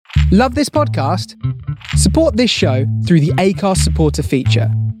Love this podcast? Support this show through the Acast supporter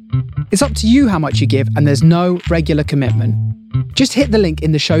feature. It's up to you how much you give, and there's no regular commitment. Just hit the link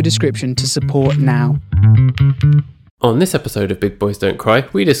in the show description to support now. On this episode of Big Boys Don't Cry,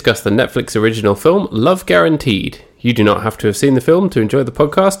 we discuss the Netflix original film Love Guaranteed. You do not have to have seen the film to enjoy the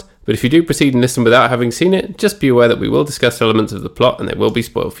podcast, but if you do proceed and listen without having seen it, just be aware that we will discuss elements of the plot and they will be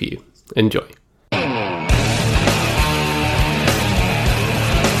spoiled for you. Enjoy.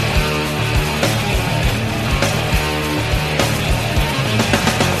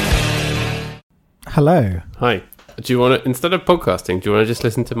 Hello. Hi. Do you want to, instead of podcasting, do you want to just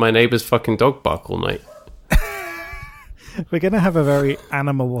listen to my neighbour's fucking dog bark all night? We're going to have a very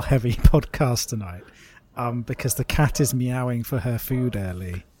animal-heavy podcast tonight because the cat is meowing for her food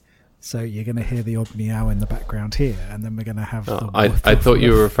early. So you're going to hear the odd meow in the background here, and then we're going to have... I thought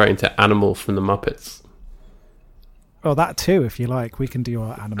you were referring to Animal from the Muppets. Oh, that too, if you like. We can do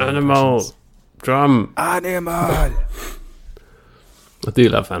our animal Animal! Drum! Animal! I do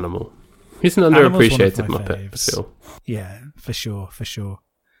love Animal. He's an underappreciated Muppet, I feel. Yeah, for sure.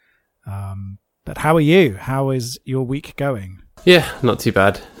 But how are you? How is your week going? Yeah, not too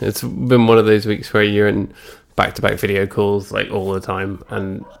bad. It's been one of those weeks where you're in back-to-back video calls like all the time,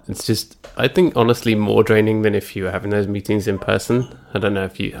 and it's just, I think, honestly, more draining than if you were having those meetings in person. I don't know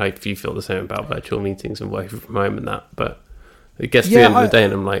if you feel the same about virtual meetings and working from home and that, but it gets to the end of the day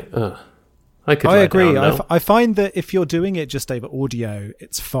and I'm like, I agree. I find that if you're doing it just over audio,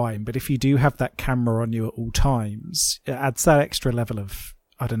 it's fine. But if you do have that camera on you at all times, it adds that extra level of,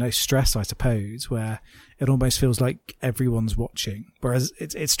 I don't know, stress, I suppose, where it almost feels like everyone's watching. Whereas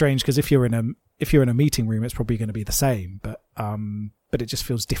it's strange because if you're in a meeting room, it's probably going to be the same. But it just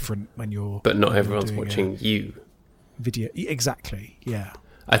feels different when you're. But not everyone's watching you. Video, exactly. Yeah.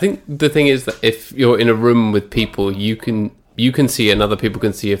 I think the thing is that if you're in a room with people, you can see and other people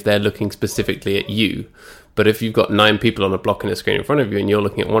can see if they're looking specifically at you. But if you've got 9 people on a block and a screen in front of you and you're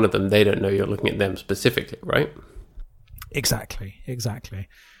looking at one of them, they don't know you're looking at them specifically, right? Exactly.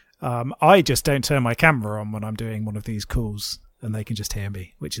 I just don't turn my camera on when I'm doing one of these calls and they can just hear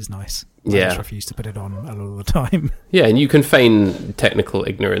me, which is nice. I just refuse to put it on a lot of the time. Yeah, and you can feign technical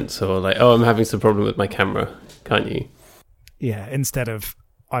ignorance or like, I'm having some problem with my camera, can't you? Yeah, instead of...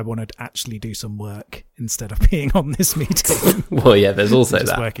 I want to actually do some work instead of being on this meeting. Well, yeah, there's also just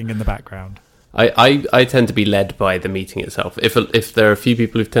that. Working in the background. I tend to be led by the meeting itself. If there are a few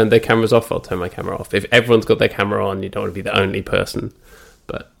people who've turned their cameras off, I'll turn my camera off. If everyone's got their camera on, you don't want to be the only person.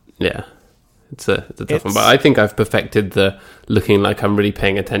 But yeah, it's a tough one. But I think I've perfected the looking like I'm really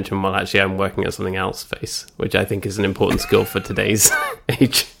paying attention while actually I'm working at something else face, which I think is an important skill for today's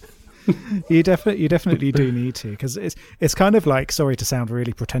age. You definitely do need to, because it's kind of like, sorry to sound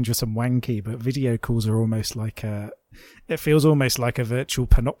really pretentious and wanky, but video calls are almost like it feels almost like a virtual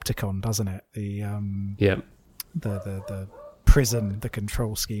panopticon, doesn't it? The prison, the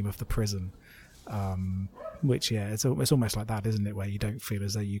control scheme of the prison, which it's almost like that, isn't it? Where you don't feel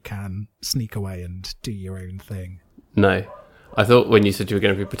as though you can sneak away and do your own thing. No, I thought when you said you were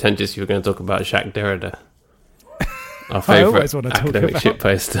going to be pretentious, you were going to talk about Jacques Derrida. Our favourite academic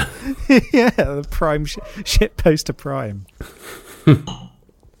shitposter. Yeah, the prime shitposter prime.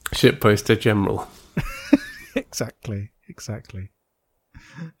 Shitposter general. Exactly.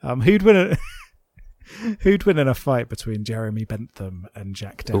 Who'd win in a fight between Jeremy Bentham and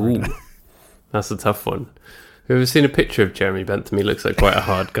Jacques Derrida? Ooh, that's a tough one. Have you ever seen a picture of Jeremy Bentham? He looks like quite a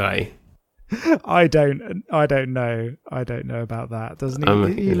hard guy. I don't know about that.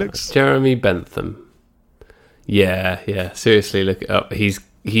 Doesn't he? He looks... Jeremy Bentham. Yeah. Seriously, look it up.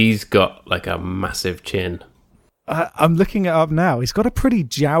 He's got like a massive chin. I'm looking it up now. He's got a pretty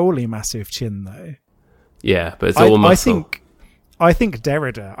jowly, massive chin, though. Yeah, but it's all muscle. I think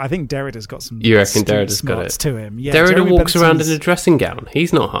Derrida's got some. You reckon Derrida's got it to him? Yeah. Derrida walks around in a dressing gown.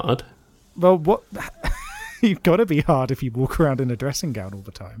 He's not hard. Well, what? You've got to be hard if you walk around in a dressing gown all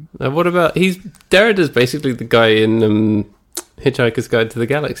the time. What about Derrida's basically the guy in Hitchhiker's Guide to the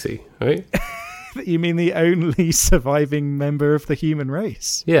Galaxy, right? You mean the only surviving member of the human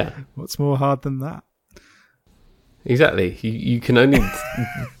race? Yeah. What's more hard than that? Exactly. You can only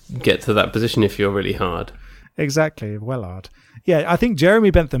get to that position if you're really hard. Exactly. Well hard. Yeah, I think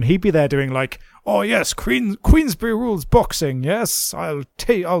Jeremy Bentham, he'd be there doing like, oh yes, Queensberry rules boxing. Yes, I'll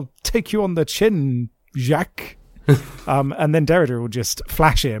take you on the chin, Jacques. And then Derrida will just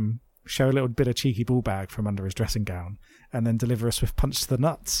flash him, show a little bit of cheeky ball bag from under his dressing gown, and then deliver a swift punch to the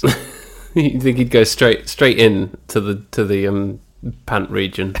nuts. You think he'd go straight in to the pant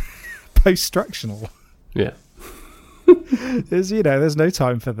region? Post-structional. Yeah. There's no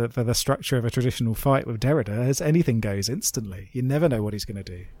time for the structure of a traditional fight with Derrida. As anything goes instantly. You never know what he's going to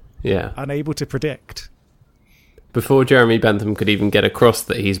do. Yeah. unable to predict. Before Jeremy Bentham could even get across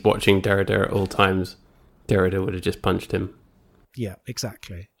that he's watching Derrida at all times, Derrida would have just punched him. Yeah,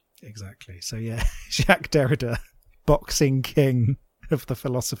 exactly. So yeah, Jacques Derrida, boxing king of the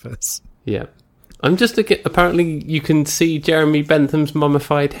philosophers. Yeah. I'm just looking... Apparently you can see Jeremy Bentham's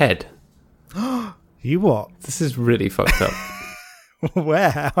mummified head. You what? This is really fucked up.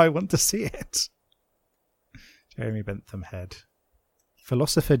 Where? I want to see it. Jeremy Bentham head.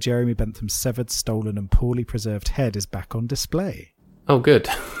 Philosopher Jeremy Bentham's severed, stolen and poorly preserved head is back on display. Oh, good.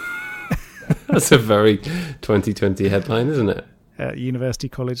 That's a very 2020 headline, isn't it? At University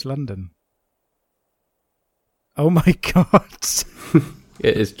College London. Oh my god.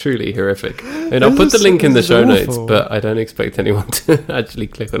 It is truly horrific. And I'll put the link in the show notes, but I don't expect anyone to actually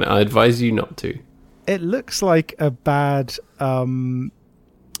click on it. I advise you not to. It looks like a bad... It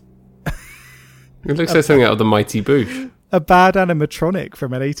looks like something out of the Mighty Boosh. A bad animatronic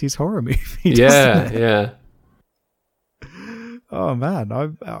from an 80s horror movie. Yeah. Oh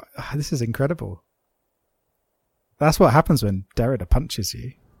man, this is incredible. That's what happens when Derrida punches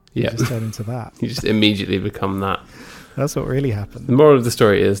you. You just turn into that. You just immediately become that. That's what really happened. The moral of the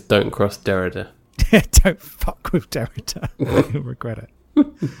story is don't cross Derrida. Don't fuck with Derrida. You'll regret it.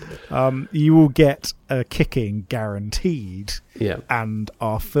 You will get a kicking guaranteed. Yeah. And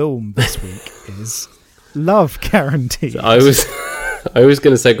our film this week is Love Guaranteed. So I was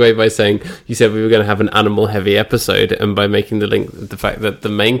going to segue by saying you said we were going to have an animal heavy episode, and by making the link the fact that the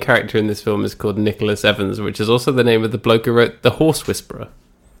main character in this film is called Nicholas Evans, which is also the name of the bloke who wrote The Horse Whisperer.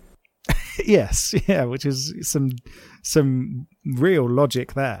 Yes, yeah, which is some real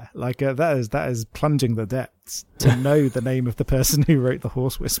logic there. Like that is plunging the depths to know the name of the person who wrote The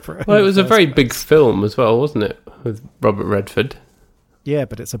Horse Whisperer. Well, it was a very big film as well, wasn't it, with Robert Redford? Yeah,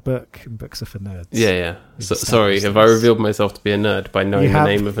 but it's a book, and books are for nerds. Yeah. Sorry, have I revealed myself to be a nerd by knowing the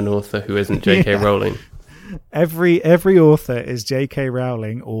name of an author who isn't J.K. Rowling? Every author is J.K.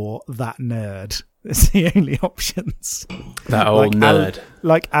 Rowling or that nerd. It's the only options. That old nerd.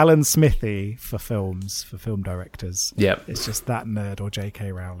 Like Alan Smithy for films, for film directors. Yep. It's just that nerd or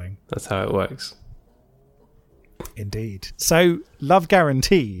J.K. Rowling. That's how it works. Indeed. So, Love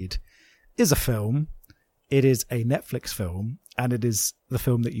Guaranteed is a film. It is a Netflix film, and it is the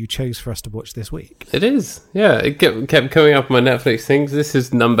film that you chose for us to watch this week. It is. Yeah, it kept coming up on my Netflix things. This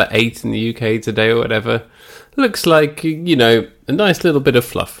is number 8 in the UK today or whatever. Looks like, a nice little bit of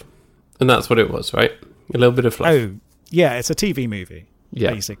fluff. And that's what it was, right? A little bit of fluff. Oh, yeah, it's a TV movie,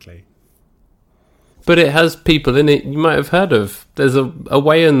 basically. But it has people in it you might have heard of. There's a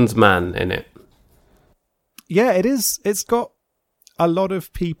Wayans man in it. Yeah, it is. It's got a lot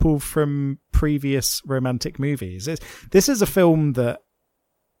of people from previous romantic movies. This is a film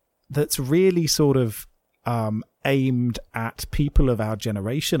that's really sort of aimed at people of our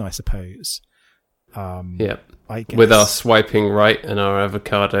generation, I suppose. Yeah. I guess. With our swiping right and our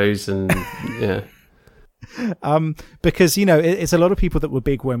avocados and yeah. Because it's a lot of people that were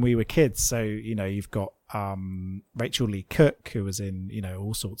big when we were kids. So you've got Rachel Lee Cook, who was in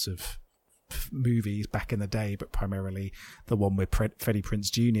all sorts of movies back in the day, but primarily the one with Freddie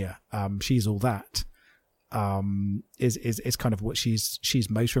Prinze Jr. She's All That. Is kind of what she's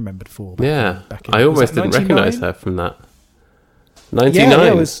most remembered for. I almost didn't recognise her from that. 99.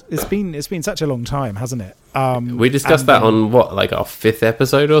 Yeah, it's been such a long time, hasn't it? We discussed that on like our 5th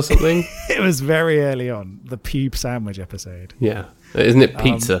episode or something. It was very early on, the pube sandwich episode. Yeah, isn't it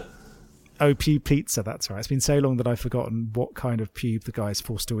pizza? Pube pizza. That's right. It's been so long that I've forgotten what kind of pube the guy's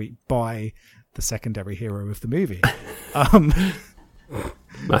forced to eat by the secondary hero of the movie.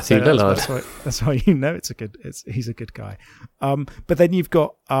 Matthew Lillard. That's why he's a good guy. But then you've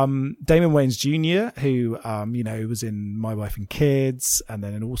got Damon Wayans Jr., who was in My Wife and Kids, and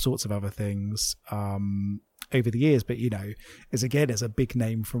then in all sorts of other things over the years. But is a big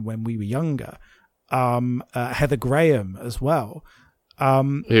name from when we were younger. Heather Graham as well,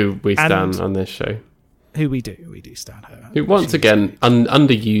 who we stand on this show. Who we do stand her. Who once again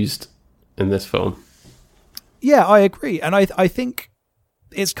underused in this film. Yeah, I agree, and I think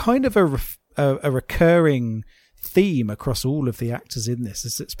it's kind of a recurring theme across all of the actors in this.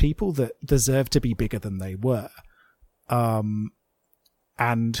 Is it's people that deserve to be bigger than they were,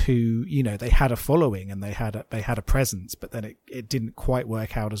 and who they had a following and they had a presence, but then it didn't quite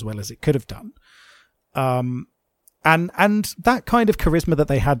work out as well as it could have done. And that kind of charisma that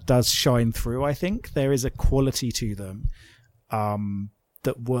they had does shine through. I think there is a quality to them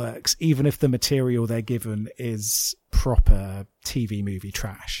that works, even if the material they're given is proper TV movie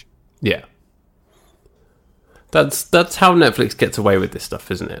trash. Yeah. That's how Netflix gets away with this stuff,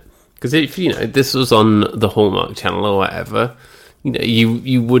 isn't it? Because if, this was on the Hallmark Channel or whatever,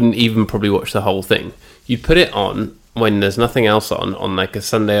 you wouldn't even probably watch the whole thing. You'd put it on when there's nothing else on like a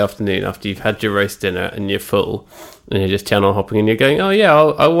Sunday afternoon after you've had your roast dinner and you're full, and you're just channel hopping and you're going, oh yeah,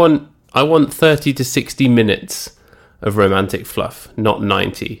 I want 30 to 60 minutes of romantic fluff, not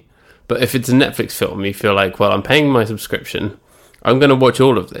 90. But if it's a Netflix film, you feel like, well, I'm paying my subscription, I'm going to watch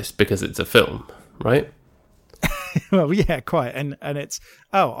all of this because it's a film, right? Well, yeah, quite. And it's,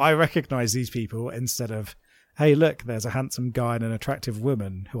 I recognise these people, instead of, hey, look, there's a handsome guy and an attractive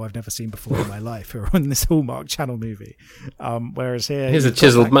woman who I've never seen before in my life who are on this Hallmark Channel movie. Whereas here's a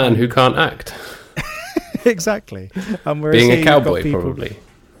chiseled man who can't act. Exactly. Being a cowboy, probably.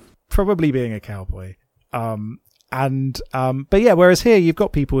 Probably being a cowboy. But yeah, whereas here you've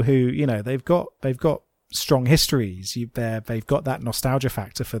got people who, they've got strong histories. They've got that nostalgia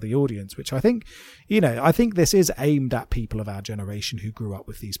factor for the audience, which I think this is aimed at people of our generation who grew up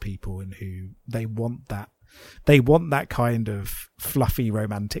with these people and who they want that kind of fluffy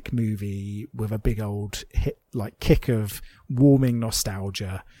romantic movie with a big old hit, like kick of warming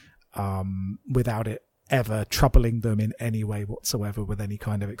nostalgia, without it ever troubling them in any way whatsoever with any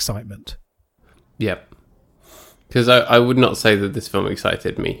kind of excitement. Yep. Because I would not say that this film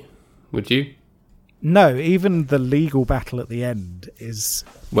excited me. Would you? No, even the legal battle at the end is...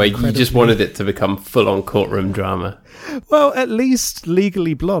 Where you just wanted it to become full-on courtroom drama. Well, at least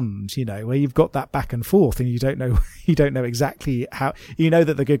Legally Blonde, where you've got that back and forth and you don't know exactly how... You know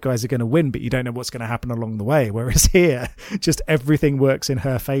that the good guys are going to win, but you don't know what's going to happen along the way. Whereas here, just everything works in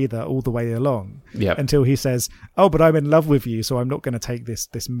her favour all the way along. Yep. Until he says, oh, but I'm in love with you, so I'm not going to take this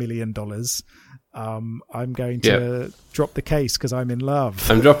 $1 million. I'm going to drop the case because I'm in love.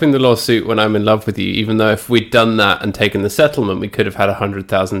 I'm dropping the lawsuit when I'm in love with you, even though if we'd done that and taken the settlement, we could have had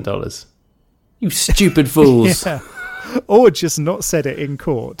 $100,000. You stupid fools. Yeah. Or just not said it in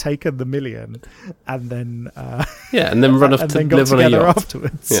court, taken the $1 million, and then and then run off to live on a yacht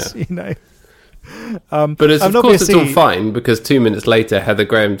afterwards. Yeah. But of course it's all fine, because 2 minutes later Heather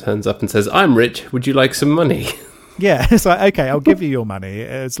Graham turns up and says, I'm rich, would you like some money? Yeah, it's like, okay, I'll give you your money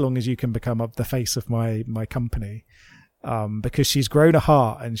as long as you can become the face of my company. Because she's grown a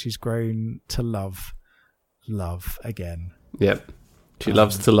heart and she's grown to love again. Yep. She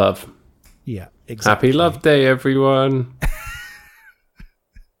loves to love. Yeah, exactly. Happy Love Day, everyone.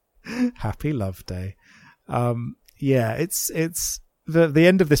 Happy Love Day. It's the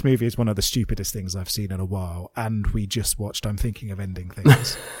end of this movie is one of the stupidest things I've seen in a while, and we just watched I'm Thinking of Ending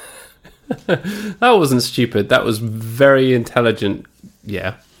Things. That wasn't stupid. That was very intelligent.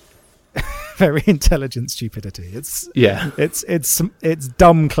 Yeah. Very intelligent stupidity. It's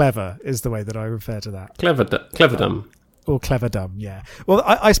dumb clever is the way that I refer to that. Clever dumb. Or clever dumb, yeah. Well,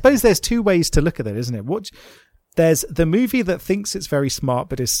 I suppose there's two ways to look at it, isn't it? There's the movie that thinks it's very smart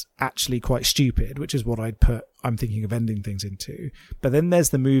but is actually quite stupid, which is what I'd put I'm Thinking of Ending Things into. But then there's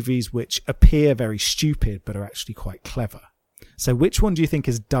the movies which appear very stupid but are actually quite clever. So which one do you think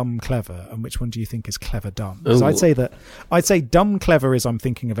is dumb clever and which one do you think is clever dumb? Because I'd say dumb clever is I'm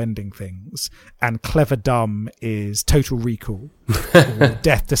Thinking of Ending Things, and clever dumb is Total Recall or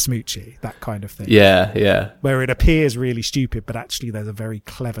Death to Smoochie, that kind of thing. Yeah. Where it appears really stupid, but actually there's a very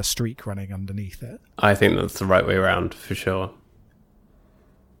clever streak running underneath it. I think that's the right way around, for sure.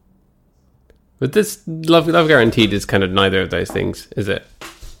 But this Love Guaranteed is kind of neither of those things, is it?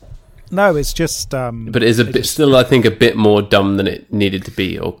 No, it's just... but it's still, I think, a bit more dumb than it needed to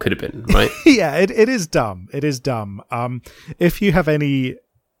be or could have been, right? Yeah, it is dumb. It is dumb. If you have any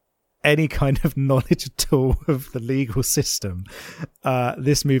kind of knowledge at all of the legal system,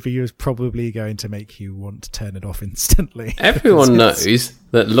 this movie is probably going to make you want to turn it off instantly. Everyone knows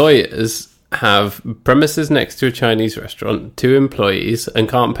that lawyers have premises next to a Chinese restaurant, 2 employees, and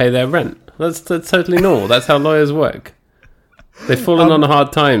can't pay their rent. That's totally normal. That's how lawyers work. They've fallen on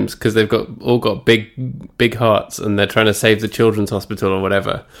hard times because they've all got big hearts, and they're trying to save the children's hospital or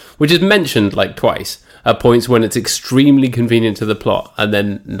whatever, which is mentioned like twice at points when it's extremely convenient to the plot, and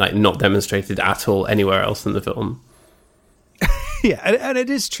then like not demonstrated at all anywhere else in the film. Yeah, and it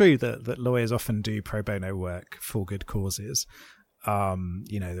is true that lawyers often do pro bono work for good causes.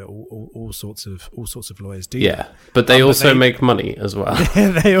 All sorts of lawyers do. Yeah, but they also make money as well.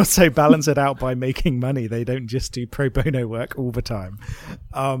 They also balance it out by making money. They don't just do pro bono work all the time,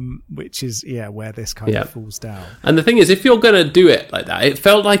 which is where this kind of falls down. And the thing is, if you're going to do it like that, it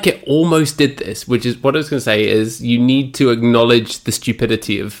felt like it almost did this, which is what I was going to say is you need to acknowledge the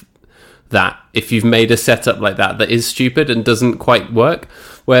stupidity of that if you've made a setup like that is stupid and doesn't quite work.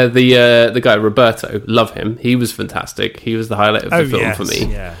 Where the guy Roberto, love him, he was fantastic. He was the highlight of the film for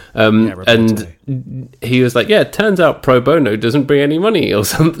me. Yeah. And he was like, it turns out pro bono doesn't bring any money or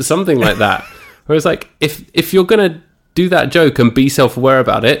something like that. Whereas like if you're gonna do that joke and be self-aware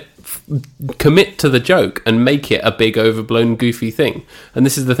about it, commit to the joke and make it a big, overblown, goofy thing. And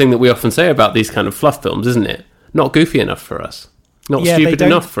this is the thing that we often say about these kind of fluff films, isn't it? Not goofy enough for us. Not stupid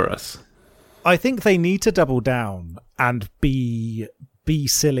enough for us. I think they need to double down and be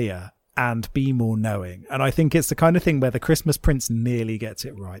sillier and be more knowing. And I think it's the kind of thing where The Christmas Prince nearly gets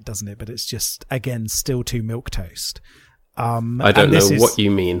it right, doesn't it? But it's just, again, still too milquetoast. I don't know what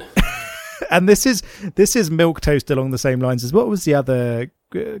you mean. And this is milquetoast along the same lines as what was the other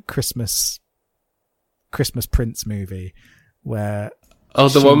Christmas Prince movie where... Oh,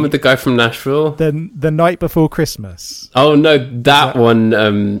 the one with the guy from Nashville? The Night Before Christmas. Oh, no, that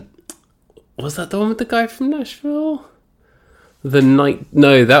one... was that the one with the guy from Nashville?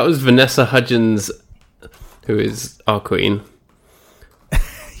 No, that was Vanessa Hudgens, who is our queen.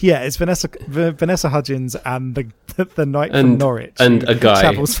 Yeah, it's Vanessa Hudgens and the knight from Norwich. And a guy.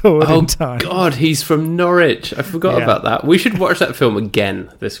 Travels forward in time. Oh, God, he's from Norwich. I forgot about that. We should watch that film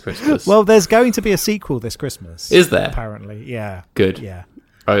again this Christmas. Well, there's going to be a sequel this Christmas. Is there? Apparently, yeah. Good. Yeah.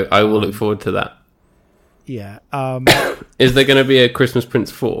 I will look forward to that. Yeah. Is there going to be a Christmas Prince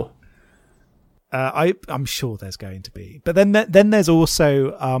 4? I'm sure there's going to be. But then there's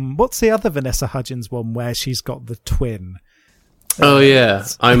also... what's the other Vanessa Hudgens one where she's got the twin... Oh yeah,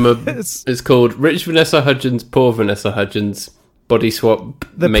 it's called Rich Vanessa Hudgens, Poor Vanessa Hudgens, Body Swap,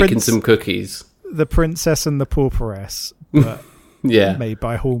 making some cookies. The Princess and the Pauperess, but yeah, made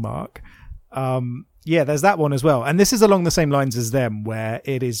by Hallmark. Yeah, there's that one as well, and this is along the same lines as them, where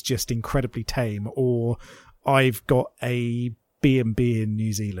it is just incredibly tame. Or I've got a B&B in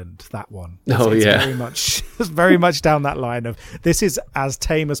New Zealand. That one. It's very much down that line of this is as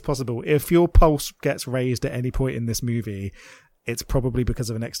tame as possible. If your pulse gets raised at any point in this movie, it's probably because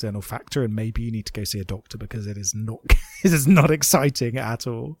of an external factor, and maybe you need to go see a doctor because it is not exciting at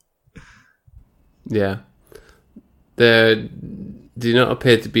all. Yeah. There do not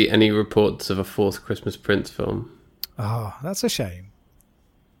appear to be any reports of a fourth Christmas Prince film. Oh, that's a shame.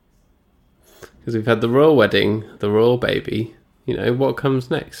 Because we've had the royal wedding, the royal baby. You know, what comes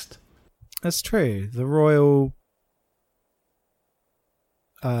next? That's true. The royal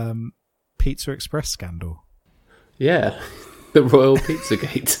Pizza Express scandal. Yeah. The Royal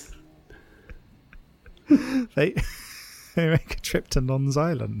Pizzagate. They make a trip to Non's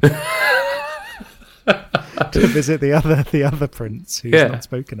Island to visit the other prince who's not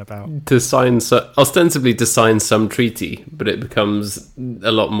spoken about. To sign ostensibly to sign some treaty, but it becomes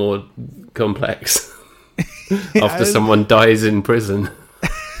a lot more complex after someone dies in prison.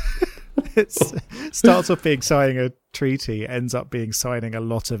 It starts off being signing a treaty, ends up being signing a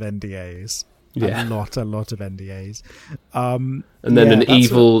lot of NDAs. Yeah, a lot of NDAs. And then an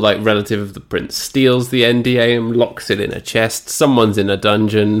evil relative of the prince steals the NDA and locks it in a chest. Someone's in a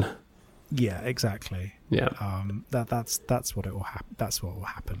dungeon. Yeah, exactly. Yeah. That's what it will happen. That's what will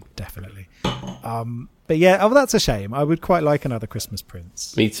happen, definitely. But yeah, that's a shame. I would quite like another Christmas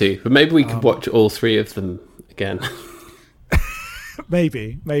Prince. Me too. But maybe we could watch all three of them again.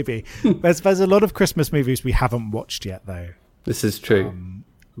 maybe. There's a lot of Christmas movies we haven't watched yet, though. This is true.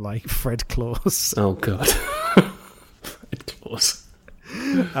 Like Fred Claus. Oh God, Fred Claus.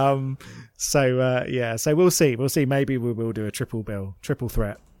 So we'll see. Maybe we will do a triple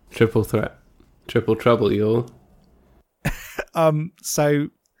threat, triple trouble, y'all. So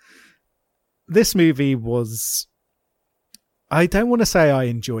this movie was. I don't want to say I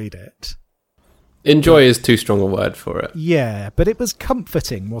enjoyed it. Enjoy is too strong a word for it. Yeah, but it was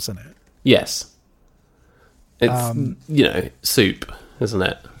comforting, wasn't it? Yes. It's soup, isn't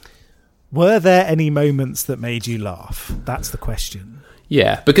it? Were there any moments that made you laugh? That's the question.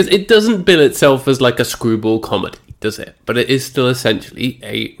 Yeah, because it doesn't bill itself as like a screwball comedy, does it? But it is still essentially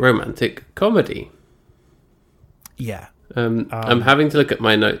a romantic comedy. Yeah. I'm having to look at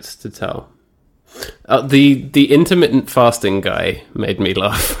my notes to tell. The intermittent fasting guy made me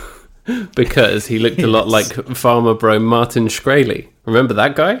laugh because he looked a lot like Farmer Bro Martin Shkreli. Remember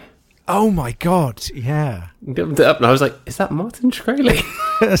that guy? Oh my God, yeah. And I was like, is that Martin Shkreli?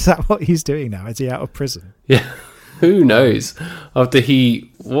 Is that what he's doing now? Is he out of prison? Yeah, who knows? After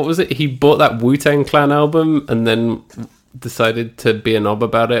he bought that Wu-Tang Clan album and then decided to be a knob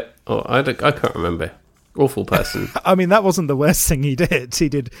about it. Oh, I can't remember. Awful person. I mean, that wasn't the worst thing he did.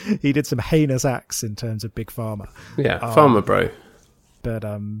 He did some heinous acts in terms of Big Pharma. Yeah, Farmer Bro.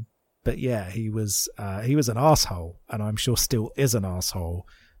 But yeah, he was an arsehole, and I'm sure still is an arsehole.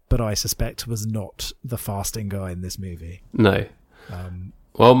 But I suspect was not the fasting guy in this movie. No.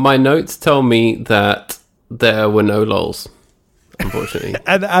 Well, my notes tell me that there were no lols, unfortunately.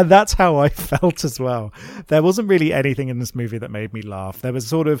 and that's how I felt as well. There wasn't really anything in this movie that made me laugh. There was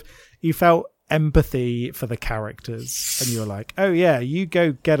sort of, you felt empathy for the characters, and you're like, oh yeah, you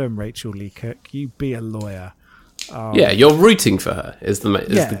go get them, Rachel Lee Cook. You be a lawyer. You're rooting for her. Is the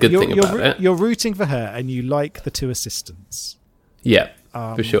good thing about it? You're rooting for her, and you like the two assistants. Yeah,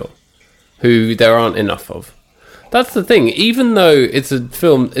 for sure. Who there aren't enough of. That's the thing. Even though it's a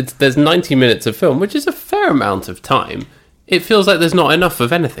film, there's 90 minutes of film, which is a fair amount of time. It feels like there's not enough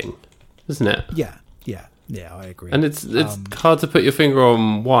of anything, isn't it? Yeah, I agree. And it's hard to put your finger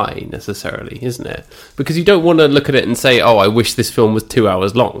on why necessarily, isn't it? Because you don't want to look at it and say, "Oh, I wish this film was 2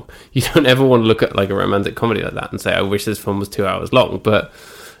 hours long." You don't ever want to look at like a romantic comedy like that and say, "I wish this film was 2 hours long." But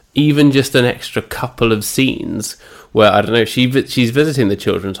even just an extra couple of scenes where, I don't know, she's visiting the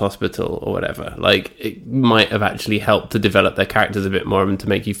children's hospital or whatever, like, it might have actually helped to develop their characters a bit more and to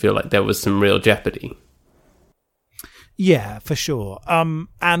make you feel like there was some real jeopardy. Yeah, for sure. And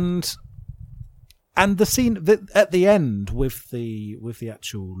the scene at the end with the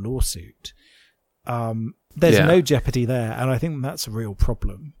actual lawsuit, there's no jeopardy there, and I think that's a real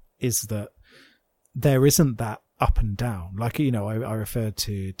problem. Is that there isn't that up and down. Like, you know, I referred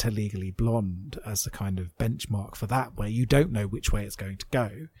to Legally Blonde as the kind of benchmark for that, where you don't know which way it's going to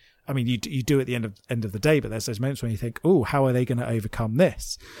go. I mean, you do at the end of the day, but there's those moments when you think, oh, how are they going to overcome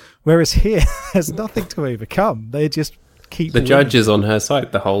this? Whereas here, there's nothing to overcome. They just keep the judge is on her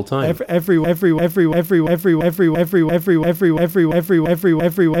side the whole time.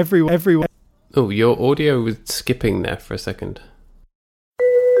 Oh, your audio was skipping there for a second.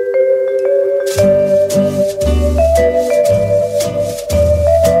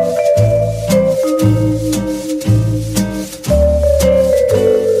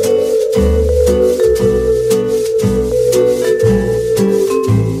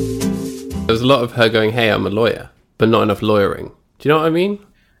 There was a lot of her going, "Hey, I'm a lawyer," but not enough lawyering. Do you know what I mean?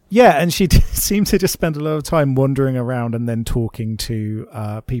 Yeah, and she seemed to just spend a lot of time wandering around and then talking to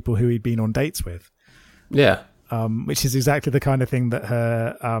people who he'd been on dates with. Yeah. Which is exactly the kind of thing that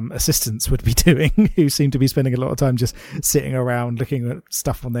her assistants would be doing, who seem to be spending a lot of time just sitting around looking at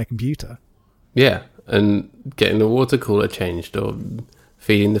stuff on their computer. Yeah, and getting the water cooler changed or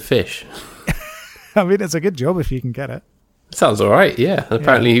feeding the fish. I mean, it's a good job if you can get it. Sounds all right, yeah.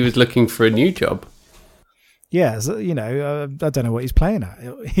 Apparently he was looking for a new job. Yeah, so, you know, I don't know what he's playing at.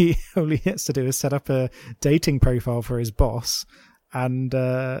 All he has to do is set up a dating profile for his boss and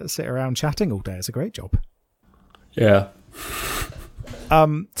sit around chatting all day. It's a great job. Yeah.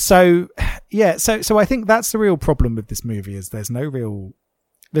 So I think that's the real problem with this movie is there's no real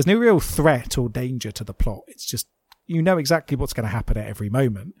threat or danger to the plot. It's just, you know exactly what's going to happen at every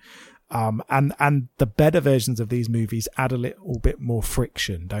moment. And the better versions of these movies add a little bit more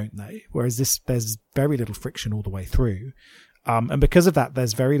friction, don't they? Whereas there's very little friction all the way through. And because of that,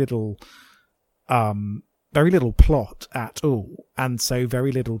 there's very little plot at all. And so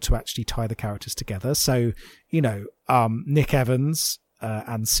very little to actually tie the characters together. So, you know, Nick Evans,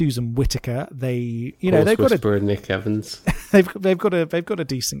 and Susan Whittaker, they've got Nick Evans. they've got a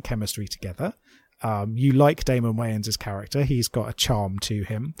decent chemistry together. You like Damon Wayans' character. He's got a charm to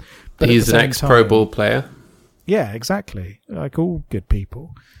him. But he's an ex-Pro Bowl player. Yeah, exactly. Like all good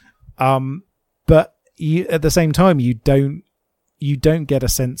people. But at the same time, you don't get a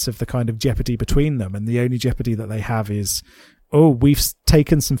sense of the kind of jeopardy between them. And the only jeopardy that they have is, oh, we've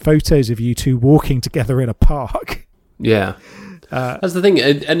taken some photos of you two walking together in a park. Yeah. That's the thing,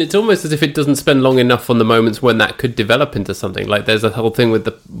 and it's almost as if it doesn't spend long enough on the moments when that could develop into something. Like there's a whole thing with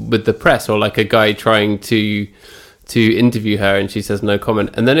the press, or like a guy trying to interview her and she says no comment,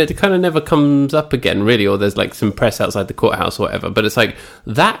 and then it kind of never comes up again, really. Or there's like some press outside the courthouse or whatever. But it's like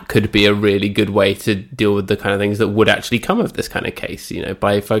that could be a really good way to deal with the kind of things that would actually come of this kind of case, you know,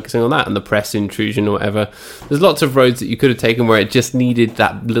 by focusing on that and the press intrusion or whatever. There's lots of roads that you could have taken where it just needed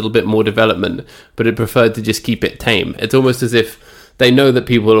that little bit more development, but it preferred to just keep it tame. It's almost as if they know that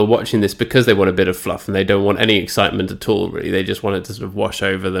people are watching this because they want a bit of fluff and they don't want any excitement at all, really. They just want it to sort of wash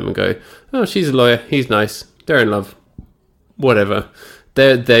over them and go, oh, she's a lawyer, he's nice, they're in love, whatever.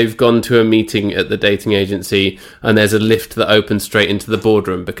 They've gone to a meeting at the dating agency and there's a lift that opens straight into the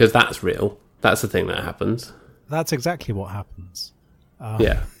boardroom, because that's real. That's the thing that happens. That's exactly what happens.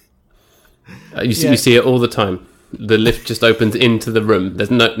 Yeah. You see it all the time. The lift just opens into the room.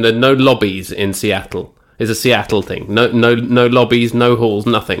 There's no lobbies in Seattle. It's a Seattle thing. No lobbies, no halls,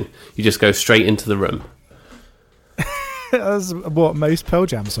 nothing. You just go straight into the room. That's what most Pearl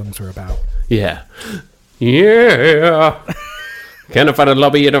Jam songs are about. Yeah. Yeah. Can't find a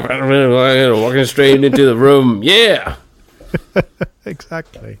lobby, walking straight into the room. Yeah.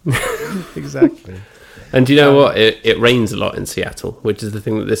 Exactly. Exactly. And do you know what? It rains a lot in Seattle, which is the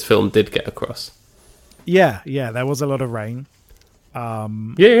thing that this film did get across. Yeah, there was a lot of rain.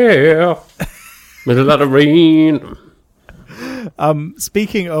 Yeah. With a lot of rain.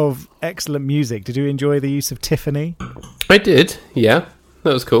 Speaking of excellent music, did you enjoy the use of Tiffany? I did, yeah.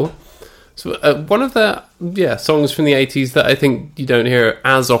 That was cool. So one of the songs from the 80s that I think you don't hear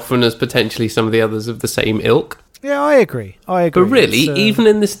as often as potentially some of the others of the same ilk. Yeah, I agree. But really, even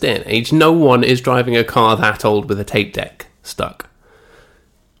in this day and age, no one is driving a car that old with a tape deck stuck.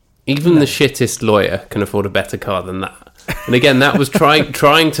 Even the shittest lawyer can afford a better car than that. And again, that was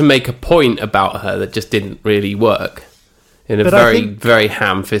trying to make a point about her that just didn't really work in a very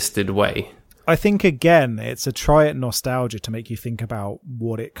ham-fisted way. I think, again, it's a try at nostalgia to make you think about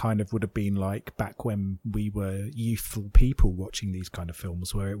what it kind of would have been like back when we were youthful people watching these kind of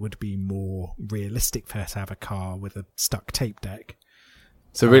films, where it would be more realistic for her to have a car with a stuck tape deck.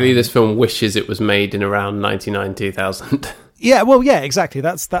 So really, this film wishes it was made in around 99, 2000. Yeah, well, yeah, exactly.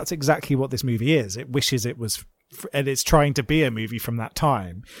 That's exactly what this movie is. It wishes it was, and it's trying to be a movie from that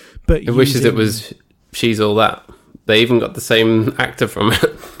time. But it wishes it was She's All That. They even got the same actor from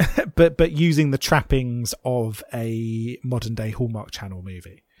it. but using the trappings of a modern day Hallmark Channel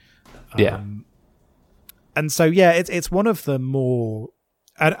movie. Yeah. And so, yeah, it's one of the more,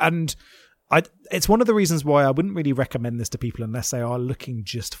 it's one of the reasons why I wouldn't really recommend this to people unless they are looking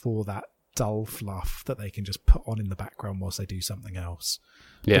just for that dull fluff that they can just put on in the background whilst they do something else.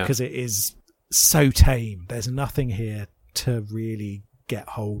 Yeah. Because it is so tame. There's nothing here to really get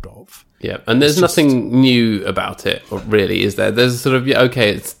hold of. Yeah, and there's nothing new about it, really, is there? There's sort of,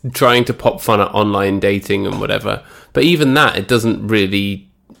 it's trying to pop fun at online dating and whatever, but even that, it doesn't really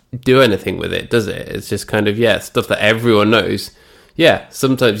do anything with it, does it? It's just kind of, stuff that everyone knows. Yeah,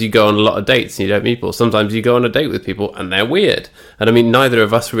 sometimes you go on a lot of dates and you don't meet people. Sometimes you go on a date with people and they're weird. And I mean, neither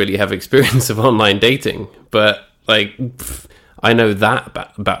of us really have experience of online dating, but I know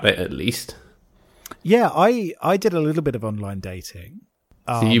that about it at least. Yeah, I did a little bit of online dating.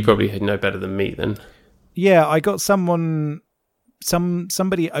 So you probably know better than me then. Yeah, I got somebody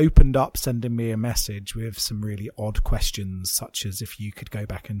opened up sending me a message with some really odd questions, such as if you could go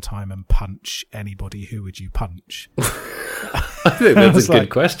back in time and punch anybody, who would you punch? I think that's a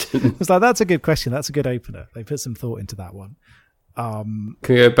good question. I was like, that's a good question. That's a good opener. They put some thought into that one. Can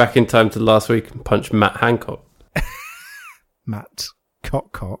we go back in time to last week and punch Matt Hancock? Matt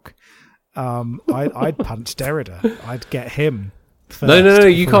Cock. I'd punch Derrida. I'd get him. No,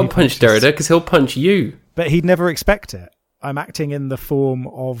 you can't punch Derrida because he'll punch you. But he'd never expect it. I'm acting in the form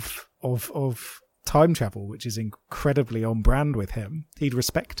of time travel, which is incredibly on brand with him. He'd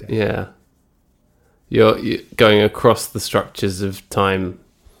respect it. Yeah. You're going across the structures of time,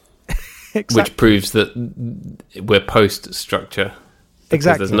 exactly. Which proves that we're post-structure.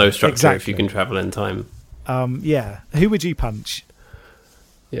 Exactly. There's no structure if you can travel in time. Yeah. Who would you punch?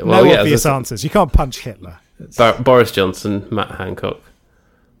 Yeah, no obvious answers. You can't punch Hitler. Boris Johnson, Matt Hancock.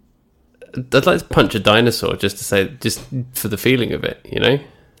 I'd like to punch a dinosaur just for the feeling of it,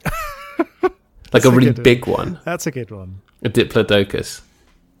 like a really big one. That's a good one. A Diplodocus.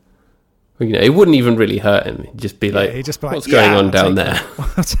 It wouldn't even really hurt him. He'd just be like, what's going on down there?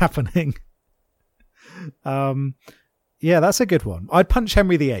 What's happening? Yeah, that's a good one. I'd punch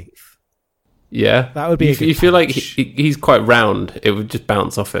Henry VIII. Yeah. That would be a good You feel punch. like he's quite round. It would just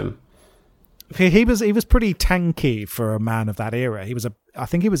bounce off him. He was pretty tanky for a man of that era. I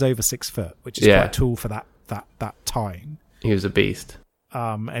think he was over 6 foot, which is quite tall for that time. He was a beast.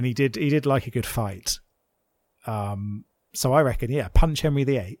 And he did like a good fight. So I reckon, punch Henry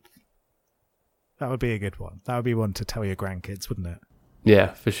VIII. That would be a good one. That would be one to tell your grandkids, wouldn't it?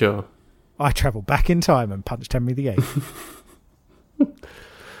 Yeah, for sure. I travelled back in time and punched Henry VIII.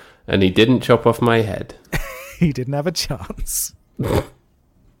 And he didn't chop off my head. He didn't have a chance. So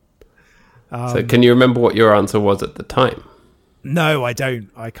can you remember what your answer was at the time? No, I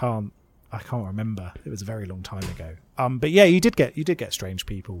don't. I can't remember. It was a very long time ago. But yeah, you did get strange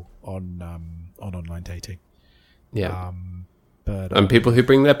people on online dating. Yeah. But and people who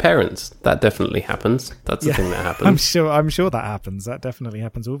bring their parents. That definitely happens. That's the thing that happens. I'm sure that happens. That definitely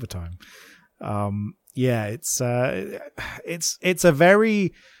happens all the time. It's a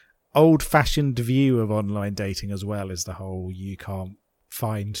very old-fashioned view of online dating as well, as the whole you can't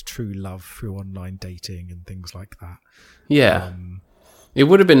find true love through online dating and things like that. Yeah. It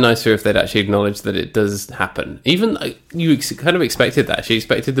would have been nicer if they'd actually acknowledged that it does happen. Even you kind of expected that. She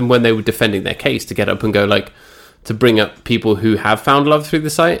expected them when they were defending their case to get up and go to bring up people who have found love through the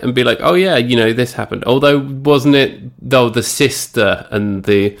site and be like, oh yeah, this happened. Although wasn't it the sister and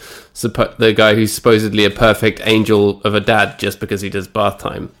the guy who's supposedly a perfect angel of a dad just because he does bath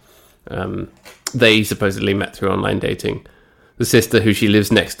time. They supposedly met through online dating. The sister who she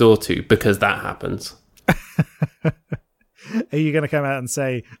lives next door to, because that happens. Are you going to come out and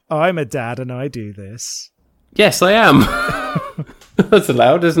say, I'm a dad and I do this? Yes, I am. That's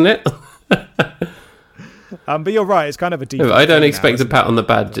allowed, isn't it? But you're right. It's kind of a deep. I don't expect a pat on the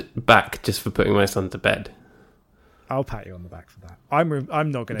back just for putting my son to bed. I'll pat you on the back for that.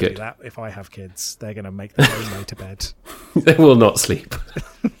 I'm not going to do that if I have kids. They're going to make their own way to bed. They will not sleep.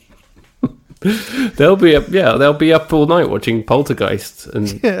 They'll be up. Yeah, they'll be up all night watching Poltergeist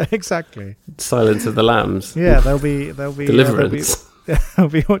and exactly. Silence of the Lambs. Yeah, they'll be Deliverance. They'll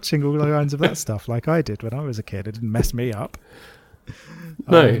be watching all kinds of that stuff like I did when I was a kid. It didn't mess me up.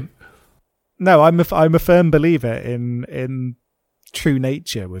 No. No, I'm a firm believer in true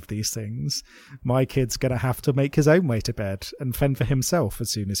nature with these things. My kid's going to have to make his own way to bed and fend for himself as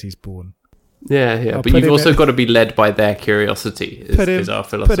soon as he's born. Yeah. But you've also got to be led by their curiosity, is our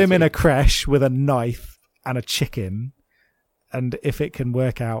philosophy. Put him in a creche with a knife and a chicken, and if it can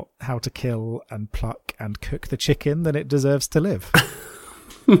work out how to kill and pluck and cook the chicken, then it deserves to live.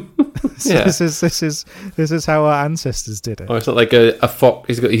 Yeah. This is how our ancestors did it. Or it's not like a fox.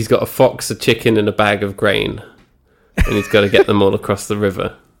 He's got a fox, a chicken, and a bag of grain, and he's got to get them all across the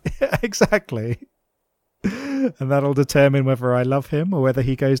river. Yeah, exactly. And that'll determine whether I love him or whether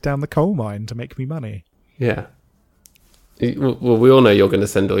he goes down the coal mine to make me money. Yeah. Well, we all know you're going to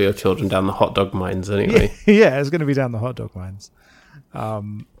send all your children down the hot dog mines anyway. Yeah, it's going to be down the hot dog mines.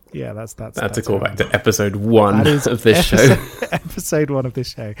 Yeah, that's a callback to episode 1 of this show. Episode 1 of this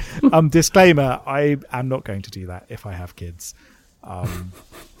show. Disclaimer: I am not going to do that if I have kids.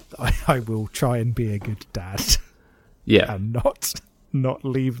 I will try and be a good dad. Yeah, and not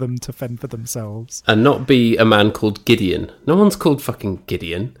leave them to fend for themselves, and not be a man called Gideon. No one's called fucking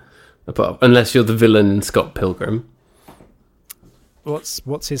Gideon, unless you're the villain in Scott Pilgrim.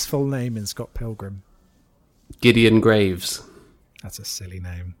 What's his full name in Scott Pilgrim? Gideon Graves. That's a silly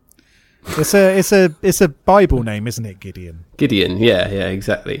name. It's a Bible name, isn't it, Gideon? Gideon, yeah,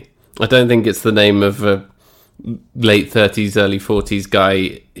 exactly. I don't think it's the name of a late 30s, early 40s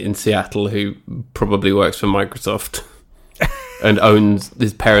guy in Seattle who probably works for Microsoft and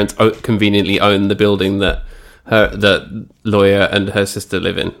his parents conveniently own the building that the lawyer and her sister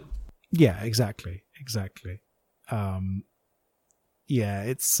live in. Yeah, exactly. Yeah,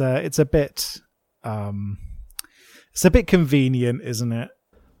 it's a bit convenient, isn't it?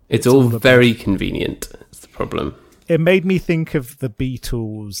 It's all very convenient. It's the problem. It made me think of the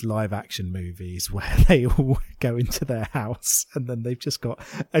Beatles live action movies where they all go into their house and then they've just got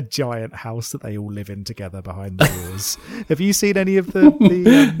a giant house that they all live in together behind the doors. Have you seen any of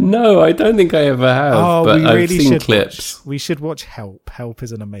the No, I don't think I ever have, but I've seen clips. We should watch Help. Help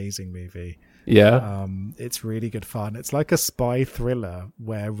is an amazing movie. Yeah. It's really good fun. It's like a spy thriller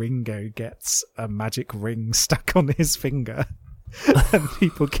where Ringo gets a magic ring stuck on his finger. And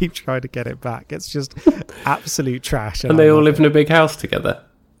people keep trying to get it back. It's just absolute trash. And they all live in a big house together.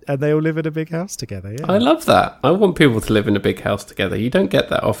 Yeah. I love that. I want people to live in a big house together. You don't get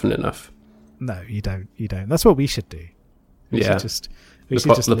that often enough. No, you don't. That's what we should do. We should just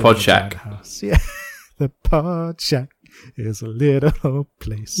the Pod Shack. Yeah. The Pod Shack is a little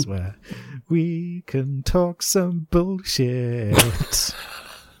place where we can talk some bullshit.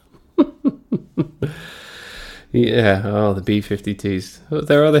 Yeah, the B-52s. What was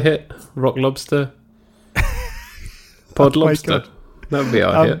their other hit? Rock Lobster? Pod Lobster. That would be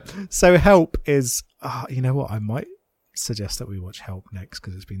our hit. So Help is... you know what? I might suggest that we watch Help next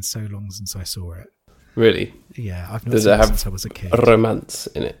because it's been so long since I saw it. Really? Yeah, I've not seen it since I was a kid. Romance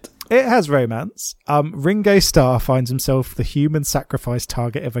in it? It has romance. Ringo Starr finds himself the human sacrifice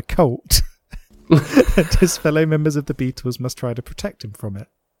target of a cult. And his fellow members of the Beatles must try to protect him from it.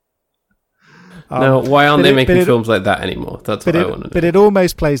 Now, why aren't they making films like that anymore? That's what I want to know. But it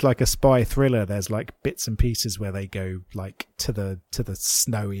almost plays like a spy thriller. There's like bits and pieces where they go like to the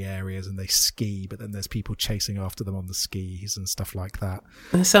snowy areas and they ski, but then there's people chasing after them on the skis and stuff like that.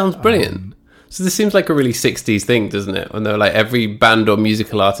 It sounds brilliant. So this seems like a really 60s thing, doesn't it? When they're like every band or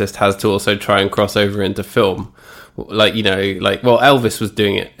musical artist has to also try and cross over into film. Like, Elvis was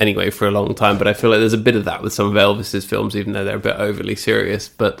doing it anyway for a long time, but I feel like there's a bit of that with some of Elvis's films, even though they're a bit overly serious.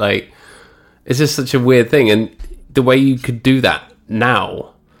 But like, it's just such a weird thing. And the way you could do that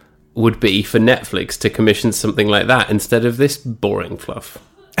now would be for Netflix to commission something like that instead of this boring fluff.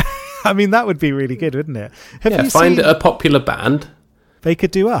 I mean, that would be really good, wouldn't it? Find a popular band. They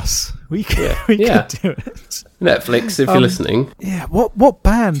could do us. We could do it. Netflix, if you're listening. Yeah. What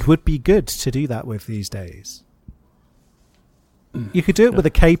band would be good to do that with these days? You could do it with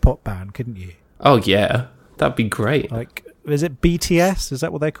a K-pop band, couldn't you? Oh, yeah. That'd be great. Like, is it BTS? Is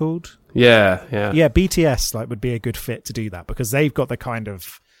that what they're called? Yeah. Yeah, BTS would be a good fit to do that because they've got the kind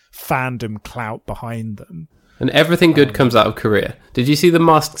of fandom clout behind them. And everything good comes out of Korea. Did you see The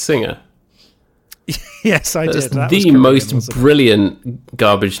Masked Singer? Yes, I That's did. That was the Korean, most wasn't it? brilliant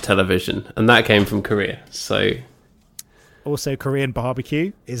garbage television, and that came from Korea. So Also, Korean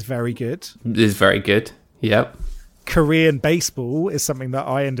barbecue is very good. it's very good. Yep. Korean baseball is something that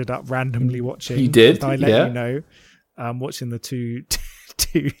I ended up randomly watching. You did? I let Yeah. you know. Watching the two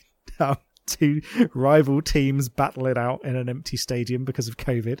rival teams battle it out in an empty stadium because of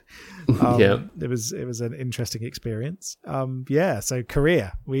COVID. Yeah. It was an interesting experience. So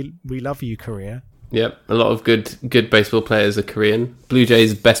Korea, we love you, Korea. Yep. A lot of good baseball players are Korean. Blue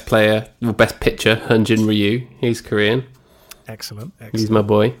Jays' best pitcher, Hyunjin Ryu. He's Korean. Excellent. He's my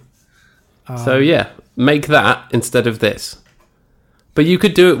boy. So yeah, make that instead of this. But you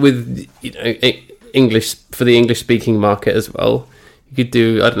could do it with English for the English-speaking market as well. You could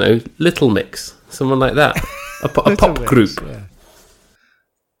do, I don't know, Little Mix, someone like that. A pop Mix, group.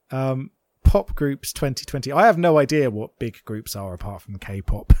 Yeah. Pop groups 2020. I have no idea what big groups are apart from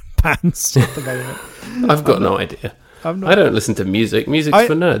K-pop bands at the moment. I've got no idea. I don't listen to music. Music's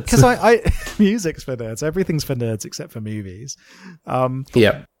for nerds. Because music's for nerds. Everything's for nerds except for movies.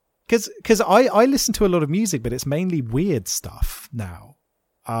 Yeah. Because I listen to a lot of music, but it's mainly weird stuff now.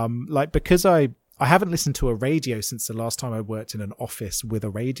 Because I haven't listened to a radio since the last time I worked in an office with a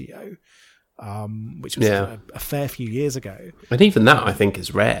radio, which was a fair few years ago. And even that, I think,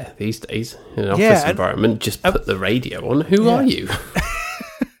 is rare these days in an office environment. Just put the radio on. Who are you?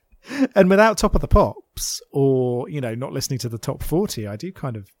 And without Top of the Pops or, not listening to the top 40, I do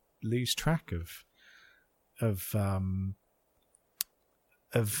kind of lose track of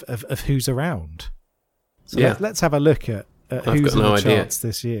who's around. So let's have a look at who's in the charts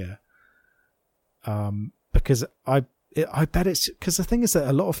this year. Because I bet it's because the thing is that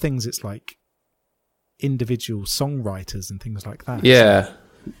a lot of things it's like individual songwriters and things like that. Yeah,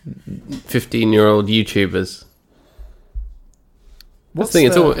 15-year-old YouTubers.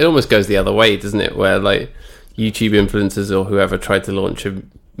 It almost goes the other way, doesn't it? Where like YouTube influencers or whoever tried to launch a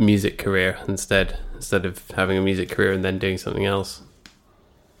music career instead of having a music career and then doing something else.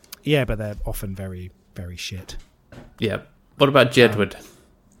 Yeah, but they're often very, very shit. Yeah. What about Jedward?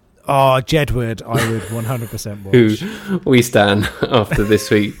 Jedward, I would 100% watch. Who we stan after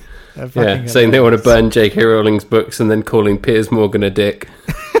this week. Saying they want to burn J.K. Rowling's books and then calling Piers Morgan a dick.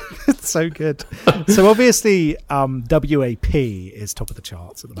 It's so good. So obviously, WAP is top of the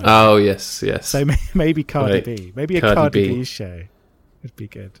charts at the moment. Oh, yes. So maybe Cardi B. Maybe a Cardi B show would be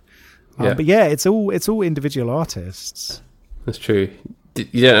good. But yeah, it's all individual artists. That's true.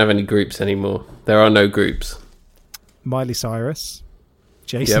 You don't have any groups anymore. There are no groups. Miley Cyrus,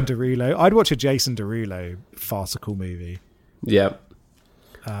 Jason Derulo. I'd watch a Jason Derulo farcical movie. Yeah.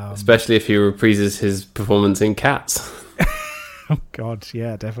 Especially if he reprises his performance in Cats. Oh, God.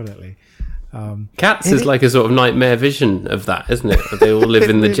 Yeah, definitely. Cats is like a sort of nightmare vision of that, isn't it? They all live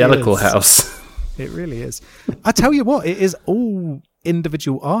in the Jellicle house. It really is. I tell you what, it is all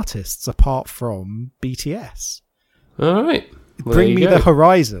individual artists apart from BTS. All right. Well, Bring Me the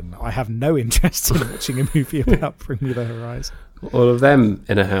Horizon. I have no interest in watching a movie about Bring Me the Horizon. All of them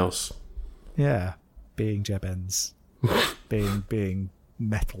in a house. Yeah, being Jebens, being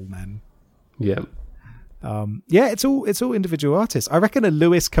metal men. Yeah. It's all individual artists. I reckon a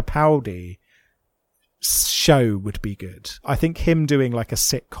Lewis Capaldi show would be good. I think him doing like a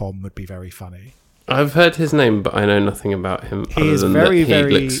sitcom would be very funny. I've heard his name, but I know nothing about him. He looks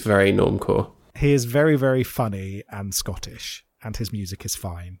very normcore. He is very, very funny and Scottish, and his music is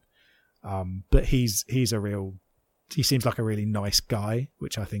fine. But he seems like a really nice guy,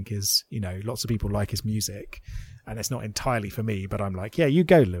 which I think is, lots of people like his music, and it's not entirely for me, but I'm like, yeah, you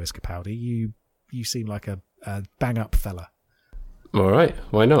go, Lewis Capaldi. You seem like a bang up fella. All right,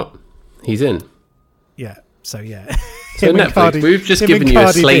 why not? He's in. Yeah. So yeah. So Netflix, we've just given you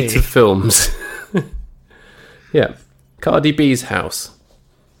a slate of films. Yeah, Cardi B's house.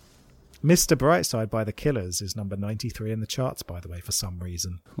 Mr. Brightside by The Killers is number 93 in the charts, by the way, for some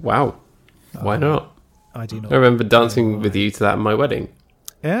reason. Wow. Why not? I do not. I remember dancing with you to that at my wedding.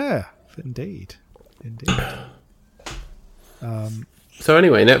 Yeah, indeed. So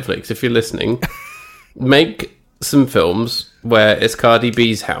anyway, Netflix, if you're listening, make some films where it's Cardi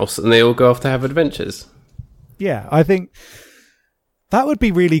B's house and they all go off to have adventures. Yeah, I think that would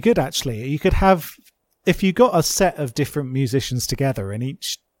be really good, actually. You could have, if you got a set of different musicians together and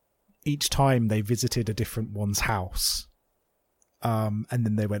each time they visited a different one's house, and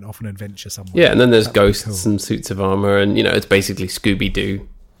then they went off an adventure somewhere. Yeah, and then there's ghosts and suits of armour, and it's basically Scooby-Doo.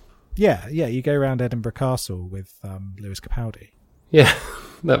 Yeah, you go around Edinburgh Castle with Lewis Capaldi. Yeah,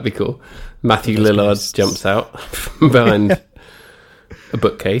 that'd be cool. Matthew Lillard jumps out behind a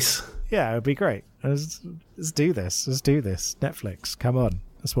bookcase. Yeah, it would be great. Let's do this. Let's do this. Netflix, come on.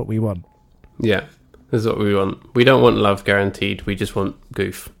 That's what we want. Yeah, this is what we want. We don't want love guaranteed. We just want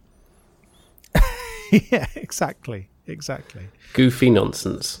goof. Yeah, exactly. Goofy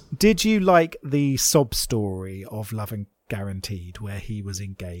nonsense. Did you like the sob story of Love and Guaranteed where he was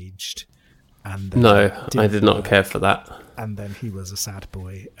engaged? And no, I did not care for that. And then he was a sad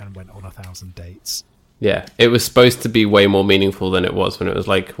boy and went on 1,000 dates. Yeah, it was supposed to be way more meaningful than it was when it was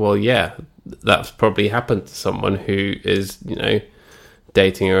like, well, yeah, that's probably happened to someone who is,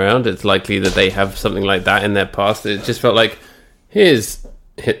 dating around. It's likely that they have something like that in their past. It just felt like, here's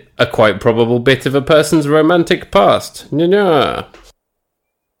a quite probable bit of a person's romantic past. Yeah,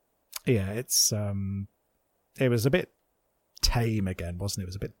 it's it was a bit tame again, wasn't it? It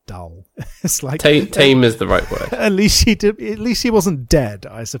was a bit dull. It's like tame is the right word. At least he wasn't dead,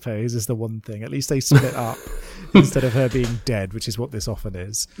 I suppose, is the one thing. At least they split up instead of her being dead, which is what this often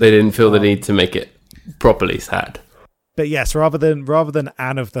is. They didn't feel the need to make it properly sad. But yes, rather than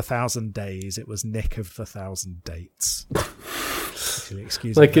Anne of the 1,000 Days, it was Nick of the 1,000 Dates.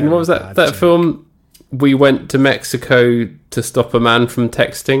 Like in what was that film? We went to Mexico to stop a man from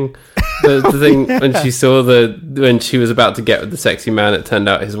texting. The thing when she was about to get with the sexy man, it turned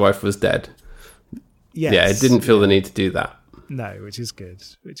out his wife was dead. Yes. Yeah, it didn't feel the need to do that. No, which is good.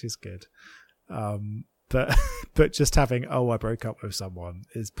 But just having I broke up with someone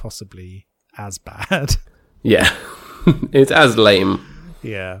is possibly as bad. Yeah, it's as lame.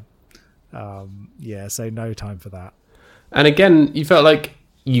 Yeah, so no time for that. And again, you felt like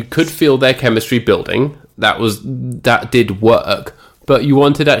you could feel their chemistry building. That did work, but you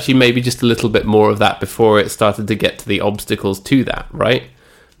wanted actually maybe just a little bit more of that before it started to get to the obstacles to that, right?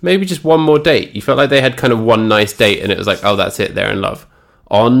 Maybe just one more date. You felt like they had kind of one nice date and it was like, oh, that's it, they're in love.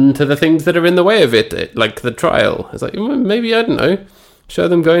 On to the things that are in the way of it, like the trial. It's like, maybe, I don't know, show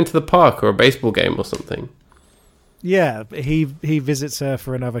them going to the park or a baseball game or something. Yeah, he visits her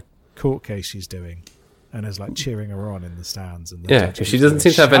for another court case she's doing and is like cheering her on in the stands. And because she doesn't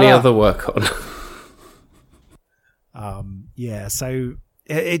seem to have any other work on. So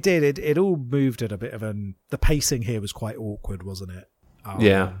it did. It all moved at a bit of the pacing here was quite awkward, wasn't it?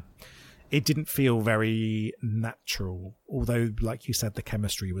 It didn't feel very natural, although, like you said, the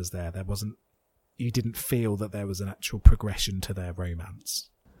chemistry was there. You didn't feel that there was an actual progression to their romance.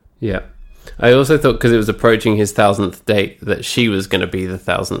 Yeah. I also thought, because it was approaching his 1,000th date, that she was going to be the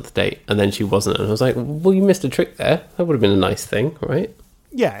 1,000th date, and then she wasn't. And I was like, well, you missed a trick there. That would have been a nice thing, right?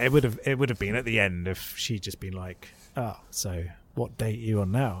 Yeah, it would have been at the end if she'd just been like, so what date are you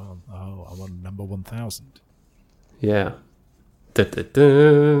on now? Oh, I'm on number 1,000. Yeah.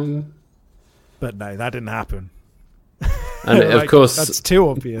 Da-da-da. But no, that didn't happen. And of course, that's too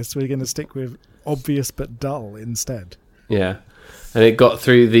obvious. We're going to stick with obvious but dull instead. Yeah. And it got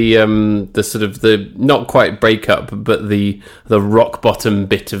through the sort of the not quite breakup, but the rock bottom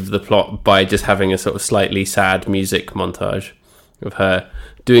bit of the plot by just having a sort of slightly sad music montage of her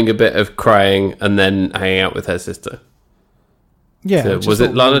doing a bit of crying and then hanging out with her sister. Yeah. So was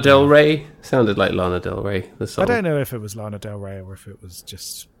it Lana Del Rey? Sounded like Lana Del Rey, the song. I don't know if it was Lana Del Rey or if it was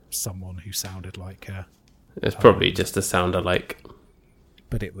just someone who sounded like her. It's probably just a sound alike.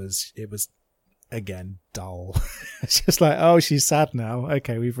 But it was again dull. It's just like, oh, she's sad now.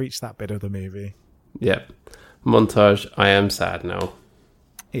 Okay, we've reached that bit of the movie. Yeah. Montage, I am sad now.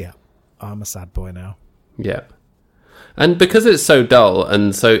 Yeah. I'm a sad boy now. Yeah. And because it's so dull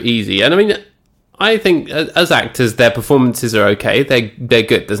and so easy, and I mean, I think as actors, their performances are okay. They're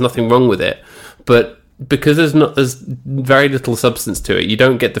good. There's nothing wrong with it. But because there's very little substance to it, you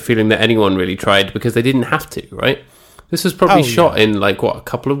don't get the feeling that anyone really tried because they didn't have to, right? This was probably shot in a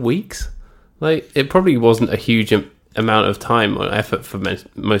couple of weeks. Like, it probably wasn't a huge amount of time or effort for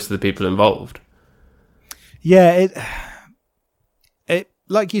most of the people involved. Yeah, it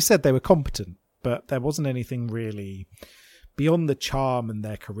like you said, they were competent, but there wasn't anything really beyond the charm and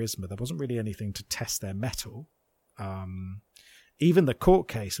their charisma. There wasn't really anything to test their mettle. Even the court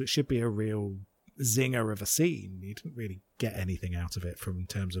case, which should be a real zinger of a scene, you didn't really get anything out of it in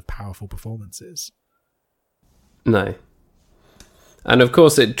terms of powerful performances. No. And of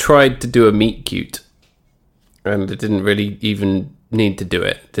course it tried to do a meet cute, and it didn't really even need to do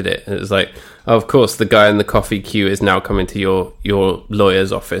it, did it? It was like, oh, of course the guy in the coffee queue is now coming to your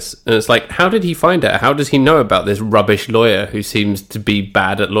lawyer's office. And it's like, how did he find her? How does he know about this rubbish lawyer who seems to be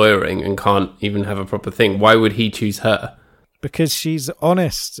bad at lawyering and can't even have a proper thing? Why would he choose her? Because she's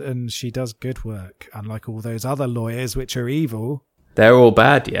honest and she does good work, unlike all those other lawyers which are evil. They're all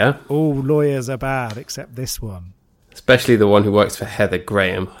bad, yeah? All lawyers are bad except this one. Especially the one who works for Heather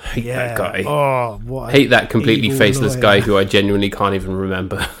Graham. I hate that guy. Oh, what hate that completely faceless lawyer. guy who I genuinely can't even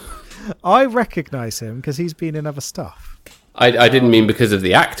remember. I recognise him because he's been in other stuff. I didn't mean because of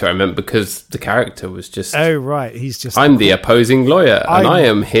the actor. I meant because the character was just... Oh, right. He's just... I'm the opposing lawyer, and I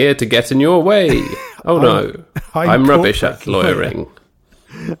am here to get in your way. Oh, no. I'm rubbish at lawyering.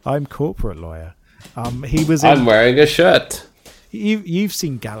 I'm corporate lawyer. He was. I'm wearing a shirt. You've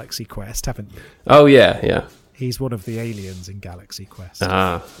seen Galaxy Quest, haven't you? Oh yeah. He's one of the aliens in Galaxy Quest.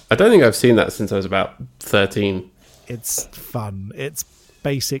 I don't think I've seen that since I was about 13. It's fun. It's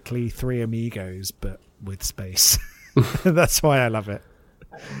basically Three Amigos, but with space. That's why I love it.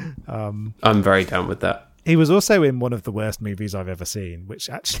 I'm very down with that. He was also in one of the worst movies I've ever seen,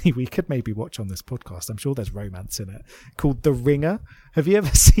 which actually we could maybe watch on this podcast. I'm sure there's romance in it, called The Ringer. Have you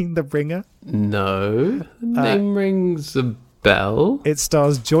ever seen The Ringer? No. The name rings a bell. It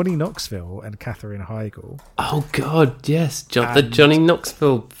stars Johnny Knoxville and Katherine Heigl. Oh, God, yes. The Johnny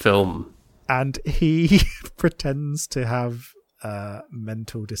Knoxville film. And he pretends to have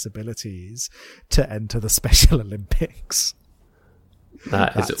mental disabilities to enter the Special Olympics.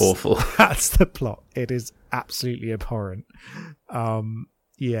 That's awful. That's the plot. It is absolutely abhorrent.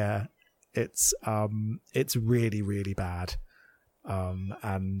 It's really, really bad. Our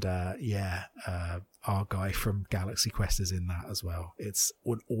guy from Galaxy Quest is in that as well. It's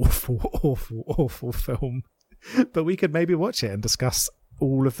an awful, awful, awful film. But we could maybe watch it and discuss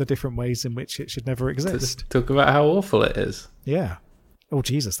all of the different ways in which it should never exist. Just talk about how awful it is. Yeah. Oh,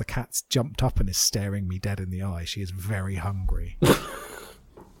 Jesus, the cat's jumped up and is staring me dead in the eye. She is very hungry.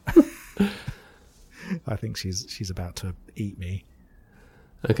 I think she's about to eat me.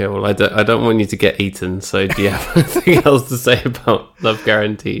 Okay, well, I don't want you to get eaten, so do you have anything else to say about Love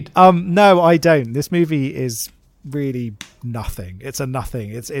Guaranteed? No, I don't. This movie is really nothing. It's a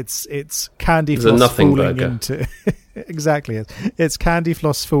nothing. It's candy floss falling burger. into... Exactly. It's candy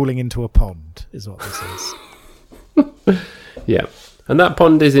floss falling into a pond, is what this is. Yeah. And that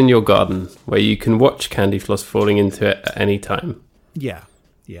pond is in your garden, where you can watch candy floss falling into it at any time. Yeah.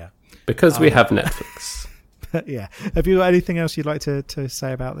 Because we have Netflix. Yeah. Have you got anything else you'd like to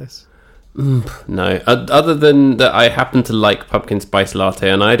say about this? No. Other than that, I happen to like pumpkin spice latte,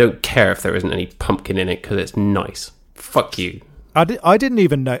 and I don't care if there isn't any pumpkin in it, because it's nice. Fuck you. I didn't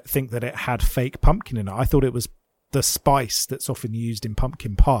even think that it had fake pumpkin in it. I thought it was the spice that's often used in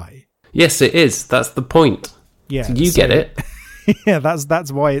pumpkin pie. Yes, it is. That's the point. Yeah. So you get it. Yeah,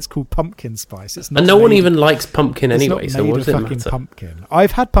 that's why it's called pumpkin spice. It's not and no one even likes pumpkin anyway, so what does it matter? Pumpkin.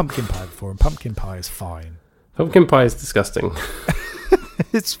 I've had pumpkin pie before, and pumpkin pie is fine. Pumpkin pie is disgusting.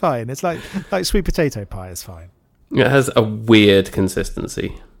 It's fine. It's like sweet potato pie is fine. It has a weird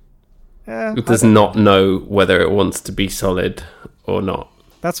consistency. Yeah, it does not know whether it wants to be solid or not.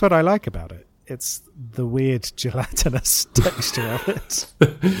 That's what I like about it. It's the weird gelatinous texture of it.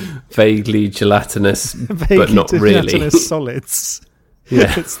 Vaguely gelatinous, but not really. Gelatinous solids.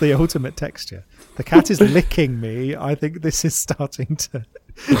 Yeah. It's the ultimate texture. The cat is licking me. I think this is starting to...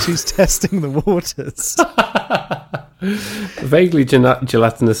 She's testing the waters. Vaguely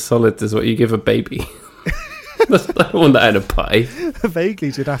gelatinous solid is what you give a baby. I don't want that in a pie.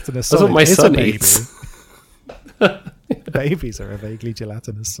 Vaguely gelatinous solid. That's what my son eats. Babies are a vaguely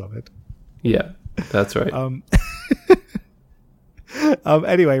gelatinous solid. Yeah, that's right.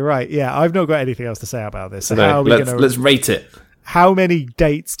 Anyway, right. Yeah, I've not got anything else to say about this. So no, let's rate it. How many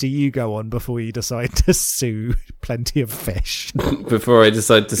dates do you go on before you decide to sue Plenty of Fish? Before I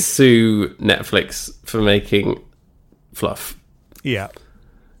decide to sue Netflix for making fluff. Yeah.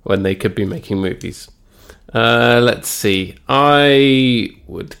 When they could be making movies. Let's see. I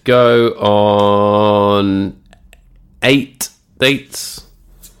would go on 8 dates.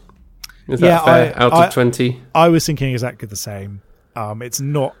 Is that fair? Out of 20? I was thinking exactly the same. It's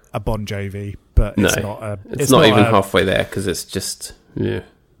not a Bon Jovi, but it's not it's not even halfway there, because it's just... Yeah.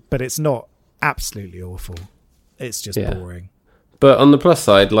 But it's not absolutely awful. It's just boring. But on the plus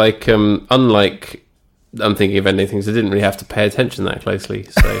side, like, unlike I'm Thinking of Ending Things, I didn't really have to pay attention that closely.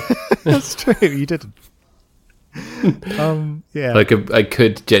 So that's true. You didn't. Yeah. Like, I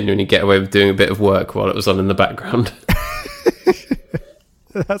could genuinely get away with doing a bit of work while it was on in the background.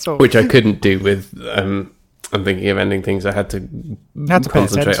 Which I couldn't do with I'm Thinking of Ending Things. I had to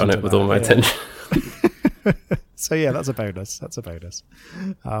concentrate on it with all my attention. So yeah, that's a bonus.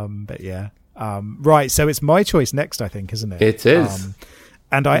 But yeah. Right, so it's my choice next, I think, isn't it? It is.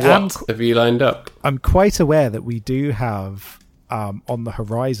 And what have you lined up? I'm quite aware that we do have on the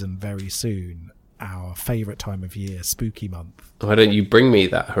horizon very soon our favourite time of year, spooky month. Why don't you bring me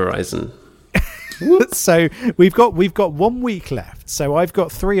that horizon? So we've got 1 week left. So I've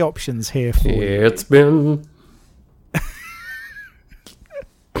got 3 options here for you. It's been...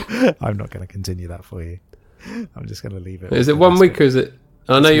 I'm not going to continue that for you. I'm just going to leave it. Is it 1 week or is it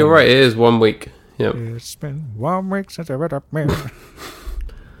Oh, no, you're right. It is 1 week. Yep. It's been 1 week since I read up.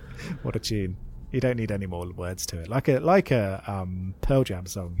 What a tune. You don't need any more words to it. Like a Pearl Jam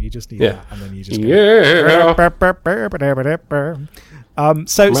song. You just need that, and then you just go,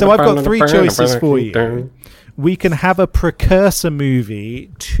 So I've got 3 choices for you. We can have a precursor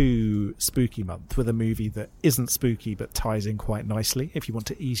movie to Spooky Month with a movie that isn't spooky but ties in quite nicely if you want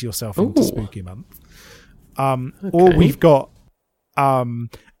to ease yourself into Spooky Month. Or we've got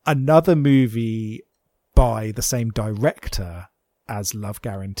another movie by the same director as Love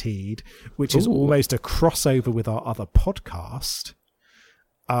Guaranteed, which is almost a crossover with our other podcast.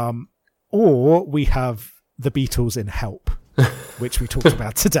 Or we have The Beatles in Help, which we talked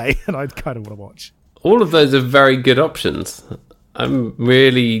about today, and I kind of want to watch. All of those are very good options. I'm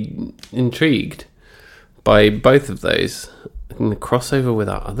really intrigued by both of those. And the crossover with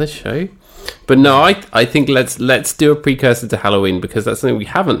our other show. But no, I think let's do a precursor to Halloween, because that's something we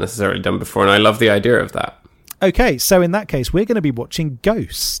haven't necessarily done before, and I love the idea of that. Okay, so in that case, we're going to be watching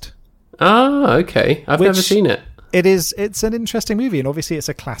Ghost. Ah, okay. I've never seen it. It's an interesting movie, and obviously it's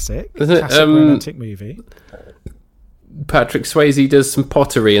a classic romantic movie. Patrick Swayze does some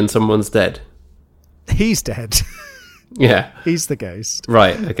pottery and someone's dead. He's dead. Yeah. He's the ghost.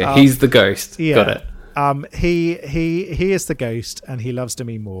 Right, okay. He's the ghost. Yeah. Got it. He is the ghost, and he loves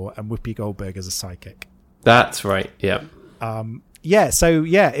Demi Moore, and Whoopi Goldberg is a psychic. That's right, yeah.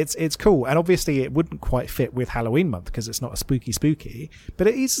 It's cool, and obviously it wouldn't quite fit with Halloween month because it's not a spooky, but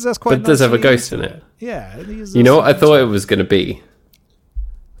it eases us quite. But it does have a ghost in it. Yeah, you know what I thought it was going to be?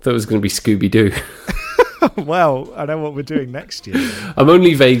 I thought it was going to be Scooby-Doo. Well, I know what we're doing next year. I'm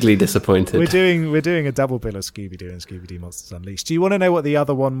only vaguely disappointed. We're doing a double bill of Scooby-Doo and Scooby-Doo Monsters Unleashed. Do you want to know what the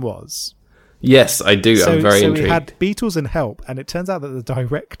other one was? Yes, I do. I'm very intrigued. So we had Beatles and Help, and it turns out that the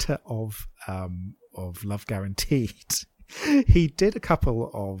director of Love Guaranteed, he did a couple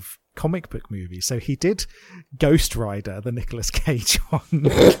of comic book movies. So he did Ghost Rider, the Nicolas Cage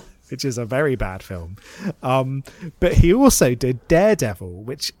one, which is a very bad film. But he also did Daredevil,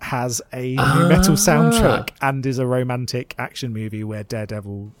 which has a new metal soundtrack and is a romantic action movie where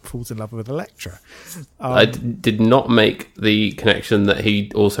Daredevil falls in love with Elektra. I did not make the connection that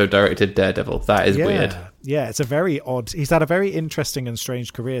he also directed Daredevil. That is weird. Yeah, it's a very odd... He's had a very interesting and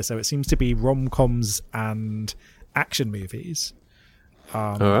strange career, so it seems to be rom-coms and action movies.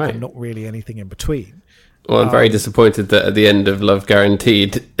 All right. And not really anything in between. Well, I'm very disappointed that at the end of Love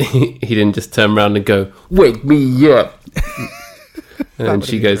Guaranteed, he didn't just turn around and go, "Wake me up." And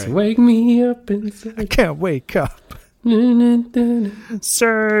she goes, great. "Wake me up inside. I can't wake up.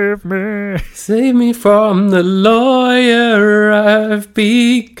 Save me. Save me from the lawyer I've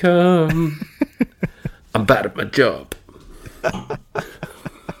become. I'm bad at my job."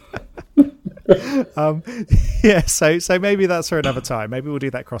 So maybe that's for another time. Maybe we'll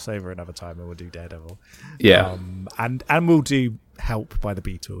do that crossover another time, and we'll do Daredevil. Yeah, and we'll do Help by the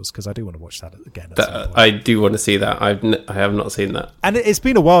Beatles, because I do want to watch that again. I do want to see that. I have not seen that, and it's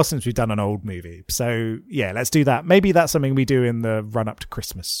been a while since we've done an old movie. So yeah, let's do that. Maybe that's something we do in the run up to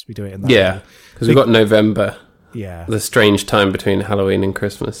Christmas. We do it in that because we've got November. Yeah, the strange time between Halloween and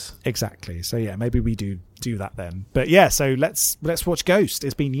Christmas. Exactly. So yeah, maybe we do that then. But yeah, so let's watch Ghost.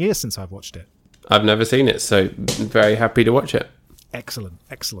 It's been years since I've watched it. I've never seen it, so very happy to watch it. Excellent.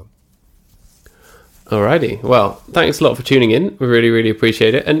 Alrighty. Well, thanks a lot for tuning in. We really, really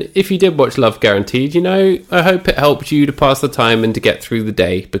appreciate it. And if you did watch Love Guaranteed, I hope it helped you to pass the time and to get through the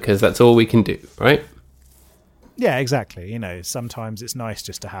day, because that's all we can do, right? Yeah, exactly. Sometimes it's nice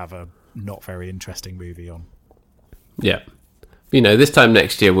just to have a not very interesting movie on. Yeah. This time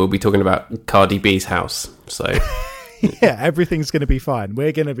next year we'll be talking about Cardi B's house, so... Yeah, everything's going to be fine.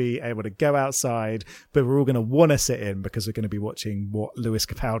 We're going to be able to go outside, but we're all going to want to sit in because we're going to be watching what Lewis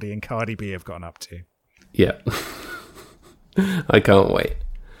Capaldi and Cardi B have gotten up to. Yeah. I can't wait.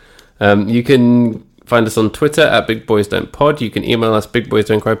 You can find us on Twitter at BigBoysDon'tPod. You can email us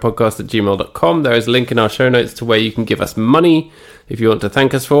bigboysdon'tcrypodcast@gmail.com. There is a link in our show notes to where you can give us money if you want to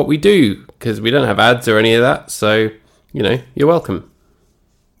thank us for what we do, because we don't have ads or any of that, so, you're welcome.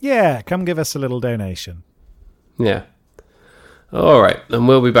 Yeah, come give us a little donation. Yeah. All right. And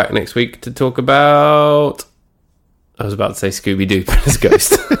we'll be back next week to talk about... I was about to say Scooby-Doo, but it's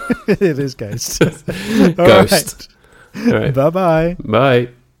Ghost. It is Ghost. Ghost. All right. Bye-bye. Bye.